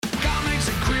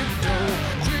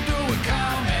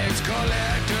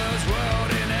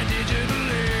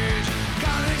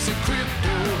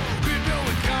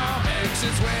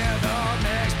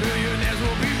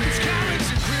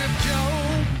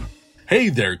Hey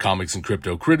there, comics and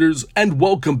crypto critters, and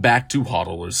welcome back to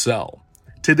HODL or Sell.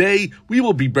 Today, we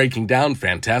will be breaking down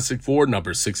Fantastic Four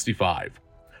number 65.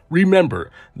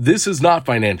 Remember, this is not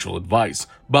financial advice,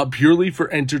 but purely for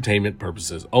entertainment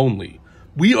purposes only.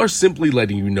 We are simply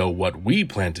letting you know what we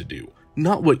plan to do,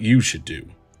 not what you should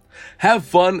do. Have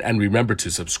fun and remember to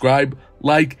subscribe,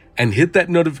 like, and hit that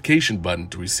notification button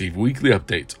to receive weekly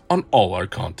updates on all our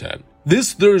content.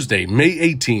 This Thursday, May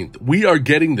 18th, we are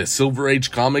getting the Silver Age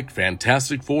comic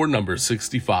Fantastic Four number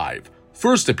 65.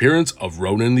 First appearance of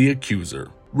Ronan the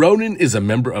Accuser. Ronan is a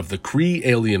member of the Kree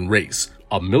alien race,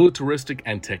 a militaristic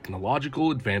and technological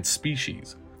advanced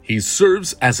species. He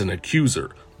serves as an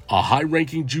accuser, a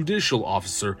high-ranking judicial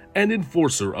officer and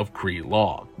enforcer of Kree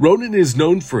law. Ronan is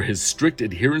known for his strict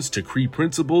adherence to Kree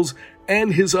principles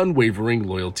and his unwavering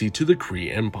loyalty to the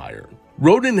Kree Empire.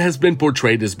 Ronan has been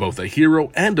portrayed as both a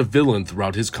hero and a villain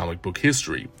throughout his comic book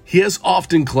history. He has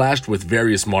often clashed with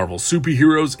various Marvel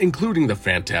superheroes, including the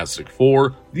Fantastic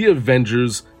Four, the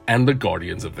Avengers, and the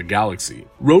Guardians of the Galaxy.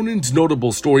 Ronan's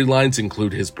notable storylines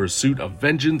include his pursuit of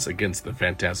vengeance against the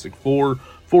Fantastic Four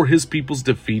for his people's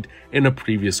defeat in a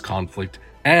previous conflict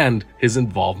and his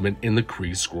involvement in the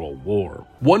Kree Skrull War.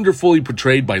 Wonderfully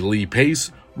portrayed by Lee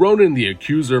Pace, Ronan the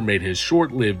Accuser made his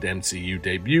short-lived MCU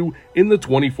debut in the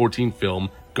 2014 film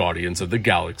Guardians of the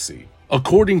Galaxy.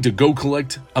 According to Go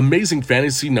Collect, Amazing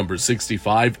Fantasy number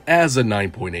 65 as a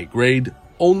 9.8 grade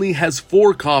only has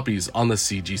 4 copies on the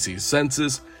CGC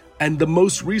census, and the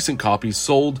most recent copy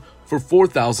sold for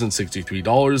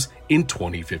 $4,063 in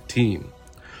 2015.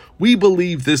 We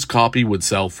believe this copy would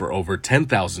sell for over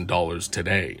 $10,000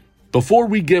 today. Before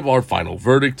we give our final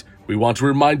verdict, we want to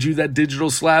remind you that digital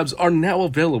slabs are now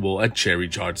available at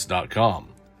cherrycharts.com.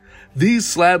 These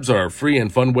slabs are a free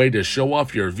and fun way to show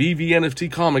off your VV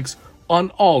NFT comics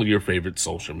on all your favorite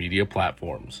social media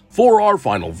platforms. For our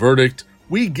final verdict,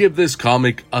 we give this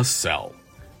comic a sell.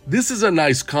 This is a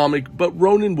nice comic, but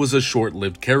Ronan was a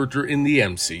short-lived character in the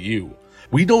MCU.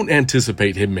 We don't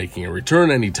anticipate him making a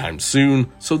return anytime soon,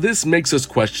 so this makes us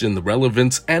question the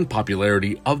relevance and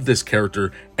popularity of this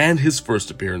character and his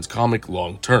first appearance comic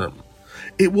long term.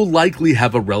 It will likely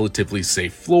have a relatively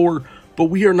safe floor, but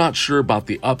we are not sure about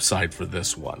the upside for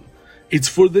this one. It's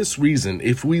for this reason,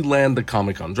 if we land the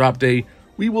comic on drop day,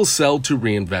 we will sell to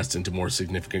reinvest into more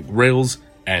significant grails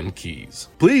and keys.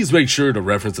 Please make sure to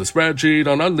reference the spreadsheet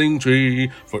on our link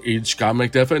tree for each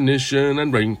comic definition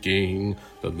and ranking.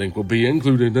 The link will be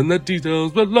included in the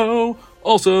details below.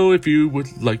 Also, if you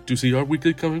would like to see our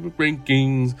weekly comic book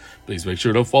rankings, please make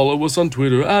sure to follow us on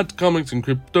Twitter at Comics and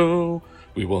Crypto.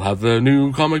 We will have the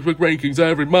new comic book rankings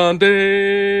every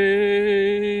Monday.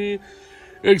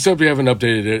 Except we haven't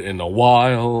updated it in a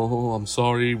while. I'm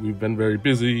sorry, we've been very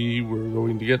busy. We're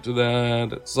going to get to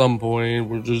that at some point.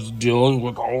 We're just dealing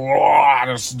with a lot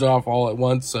of stuff all at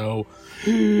once, so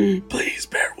please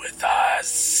bear with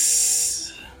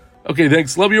us. Okay,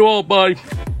 thanks. Love you all. Bye.